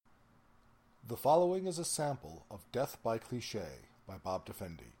The following is a sample of Death by Cliché by Bob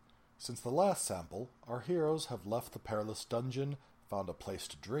Defendi. Since the last sample, our heroes have left the perilous dungeon, found a place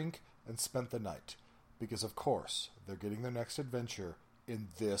to drink, and spent the night. Because, of course, they're getting their next adventure in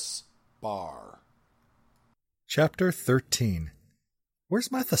this bar. Chapter 13. Where's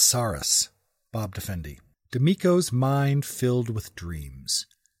my thesaurus? Bob Defendi. D'Amico's mind filled with dreams.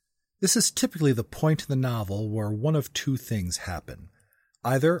 This is typically the point in the novel where one of two things happen.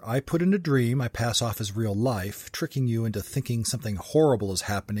 Either I put in a dream I pass off as real life, tricking you into thinking something horrible is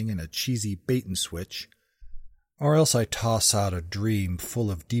happening in a cheesy bait-and-switch, or else I toss out a dream full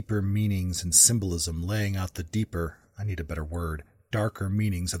of deeper meanings and symbolism, laying out the deeper, I need a better word, darker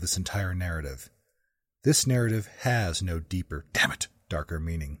meanings of this entire narrative. This narrative has no deeper, darker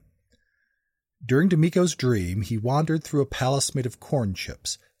meaning. During D'Amico's dream, he wandered through a palace made of corn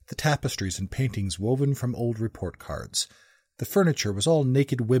chips, the tapestries and paintings woven from old report cards. The furniture was all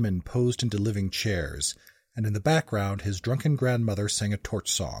naked women posed into living chairs, and in the background his drunken grandmother sang a torch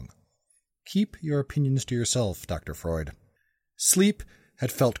song. Keep your opinions to yourself, Dr. Freud. Sleep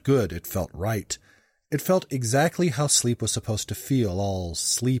had felt good, it felt right. It felt exactly how sleep was supposed to feel, all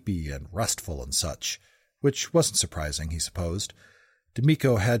sleepy and restful and such, which wasn't surprising, he supposed.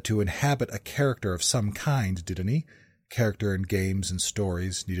 D'Amico had to inhabit a character of some kind, didn't he? Character in games and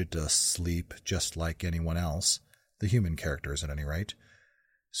stories needed to sleep just like anyone else. The human characters, at any rate.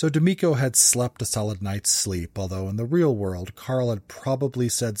 So D'Amico had slept a solid night's sleep, although in the real world Carl had probably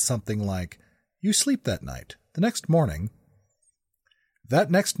said something like, "You sleep that night. The next morning..."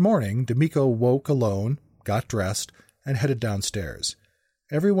 That next morning, D'Amico woke alone, got dressed, and headed downstairs.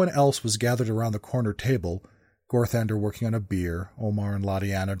 Everyone else was gathered around the corner table, Gorthander working on a beer, Omar and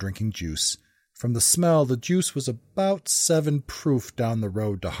Latiana drinking juice. From the smell, the juice was about 7 proof down the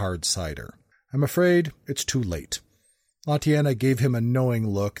road to hard cider. "I'm afraid it's too late." Latiana gave him a knowing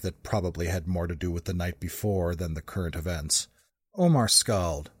look that probably had more to do with the night before than the current events. Omar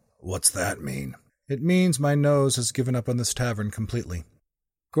scowled. "What's that mean?" "It means my nose has given up on this tavern completely."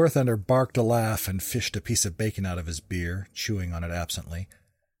 Gorthander barked a laugh and fished a piece of bacon out of his beer, chewing on it absently.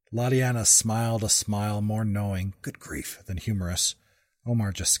 Latiana smiled a smile more knowing, good grief, than humorous.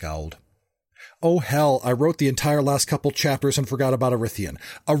 Omar just scowled. "Oh, hell, I wrote the entire last couple chapters and forgot about Arithian.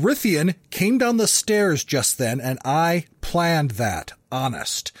 Arithian came down the stairs just then, and I planned that,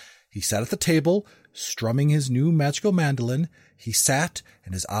 honest. He sat at the table, strumming his new magical mandolin. He sat,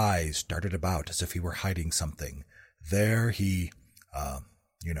 and his eyes darted about as if he were hiding something. There he,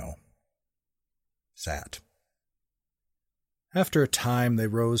 sat." After a time, they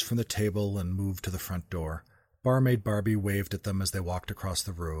rose from the table and moved to the front door. Barmaid Barbie waved at them as they walked across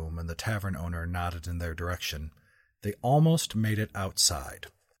the room, and the tavern owner nodded in their direction. They almost made it outside.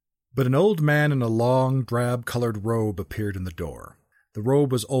 But an old man in a long, drab-colored robe appeared in the door. The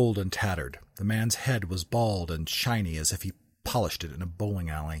robe was old and tattered. The man's head was bald and shiny as if he polished it in a bowling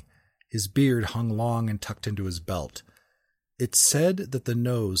alley. His beard hung long and tucked into his belt. It's said that the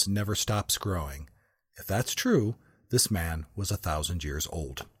nose never stops growing. If that's true, this man was 1,000 years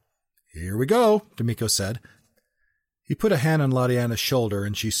old. "Here we go," D'Amico said. He put a hand on Latiana's shoulder,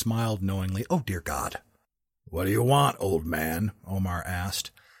 and she smiled knowingly. "Oh, dear God." "What do you want, old man?" Omar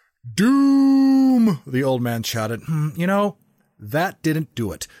asked. "Doom!" the old man shouted. That didn't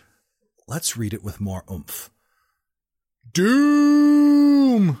do it. Let's read it with more oomph.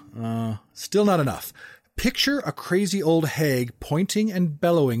 Doom! Still not enough. Picture a crazy old hag pointing and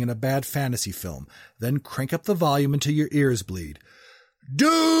bellowing in a bad fantasy film. Then crank up the volume until your ears bleed.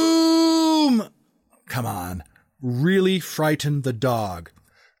 Doom! Come on. Really frighten the dog.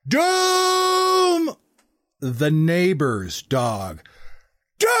 Doom! The neighbor's dog.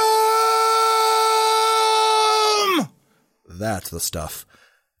 Doom! That's the stuff.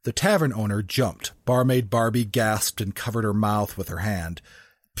 The tavern owner jumped. Barmaid Barbie gasped and covered her mouth with her hand.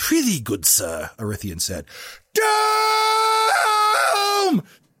 "Prithee, good sir," Arithian said. Doom!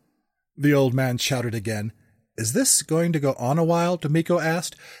 The old man shouted again. "Is this going to go on a while?" D'Amico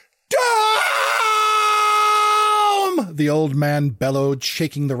asked. Doom! The old man bellowed,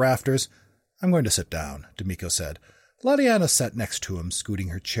 shaking the rafters. "I'm going to sit down," D'Amico said. Latiana sat next to him, scooting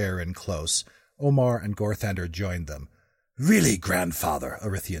her chair in close. Omar and Gorthander joined them. "Really, grandfather,"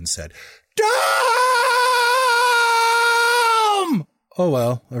 Arithian said. Doom! "Oh,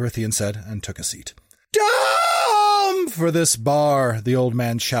 well," Arithian said, and took a seat. Doom for this bar, the old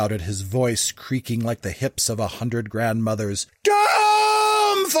man shouted, his voice creaking like the hips of 100 grandmothers.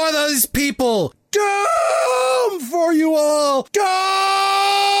 Doom for these people! Doom for you all! Doom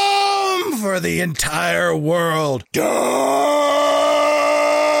for the entire world! Doom!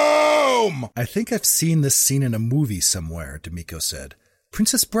 "I think I've seen this scene in a movie somewhere," D'Amico said.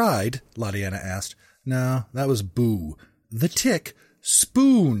 Princess Bride? Ladiana asked. No, that was Boo. The Tick?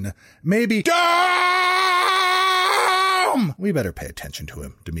 Spoon. Maybe... Dom! We better pay attention to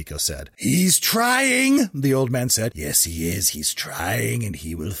him, D'Amico said. He's trying, the old man said. Yes, he is. He's trying, and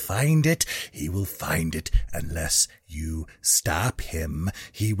he will find it. He will find it unless you stop him.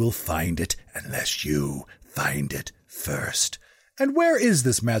 He will find it unless you find it first. And where is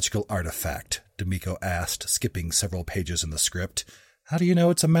this magical artifact? D'Amico asked, skipping several pages in the script. How do you know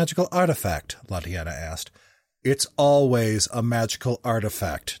it's a magical artifact? Ladiana asked. It's always a magical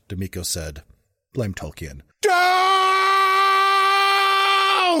artifact, D'Amico said. Blame Tolkien. Dome!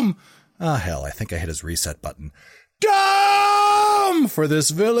 Ah, hell, I think I hit his reset button. Dome for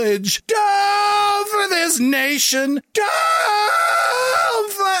this village! Dome for this nation! Dome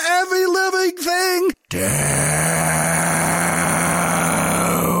for every living thing! Dome!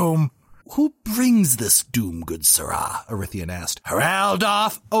 Who brings this doom, good sirrah? Erythian asked.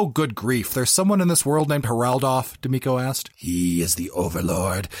 Haraldolf? Oh, good grief. There's someone in this world named Haraldolf? D'Amico asked. He is the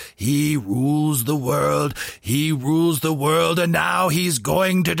overlord. He rules the world. He rules the world, and now he's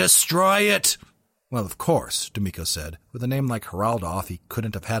going to destroy it. Well, of course, D'Amico said. With a name like Haraldolf, he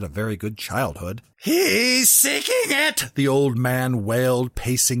couldn't have had a very good childhood. He's seeking it, the old man wailed,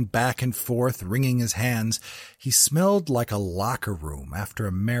 pacing back and forth, wringing his hands. He smelled like a locker room after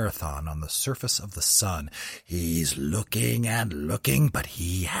a marathon on the surface of the sun. He's looking and looking, but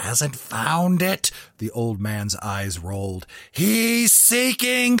he hasn't found it. The old man's eyes rolled. He's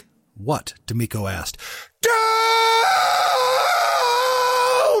seeking... What? D'Amico asked. Doom!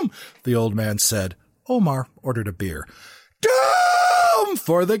 The old man said. Omar ordered a beer. Doom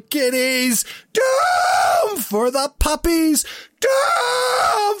for the kiddies! Doom for the puppies!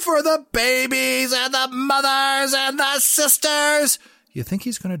 Doom for the babies and the mothers and the sisters! You think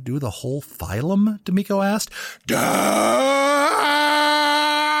he's going to do the whole phylum? D'Amico asked. Doom!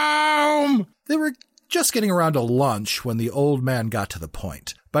 They were just getting around to lunch when the old man got to the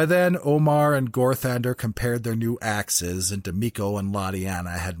point. By then, Omar and Gorthander compared their new axes, and D'Amico and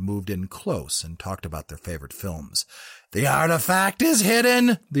Ladiana had moved in close and talked about their favorite films. The artifact is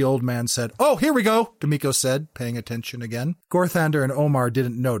hidden, the old man said. Oh, here we go, D'Amico said, paying attention again. Gorthander and Omar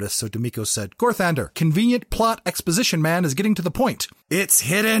didn't notice, so D'Amico said, Gorthander, convenient plot exposition man is getting to the point. It's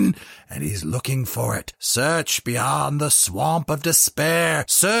hidden, and he's looking for it. Search beyond the swamp of despair.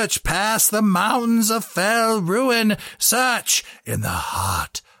 Search past the mountains of fell ruin. Search in the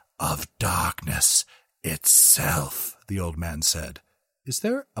heart of darkness itself, the old man said. Is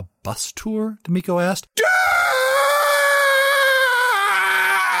there a bus tour? D'Amico asked.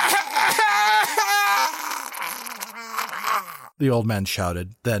 The old man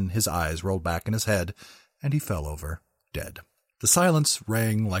shouted, then his eyes rolled back in his head, and he fell over, dead. The silence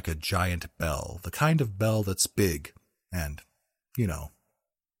rang like a giant bell, the kind of bell that's big and,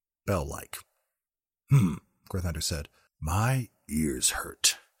 bell-like. Gorthander said. My ears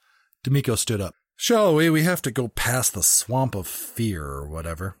hurt. D'Amico stood up. Shall we? We have to go past the swamp of fear or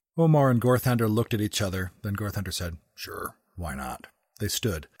whatever. Omar and Gorthander looked at each other. Then Gorthander said, Sure, why not? They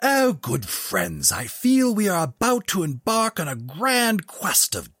stood. Oh, good friends, I feel we are about to embark on a grand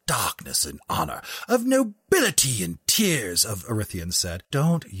quest of darkness and honor, of nobility and tears, Erythian said.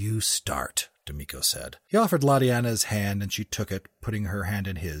 Don't you start, D'Amico said. He offered Ladiana his hand, and she took it, putting her hand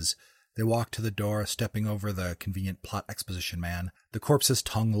in his. They walked to the door, stepping over the convenient plot exposition man. The corpse's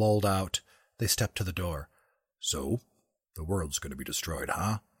tongue lolled out. They stepped to the door. So, the world's going to be destroyed,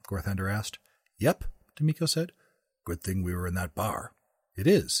 huh? Gorthander asked. Yep, D'Amico said. Good thing we were in that bar. It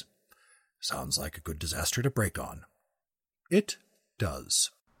is. Sounds like a good disaster to break on. It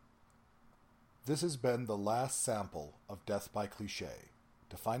does. This has been the last sample of Death by Cliché.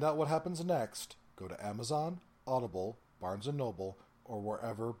 To find out what happens next, go to Amazon, Audible, Barnes & Noble, or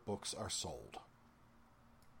wherever books are sold.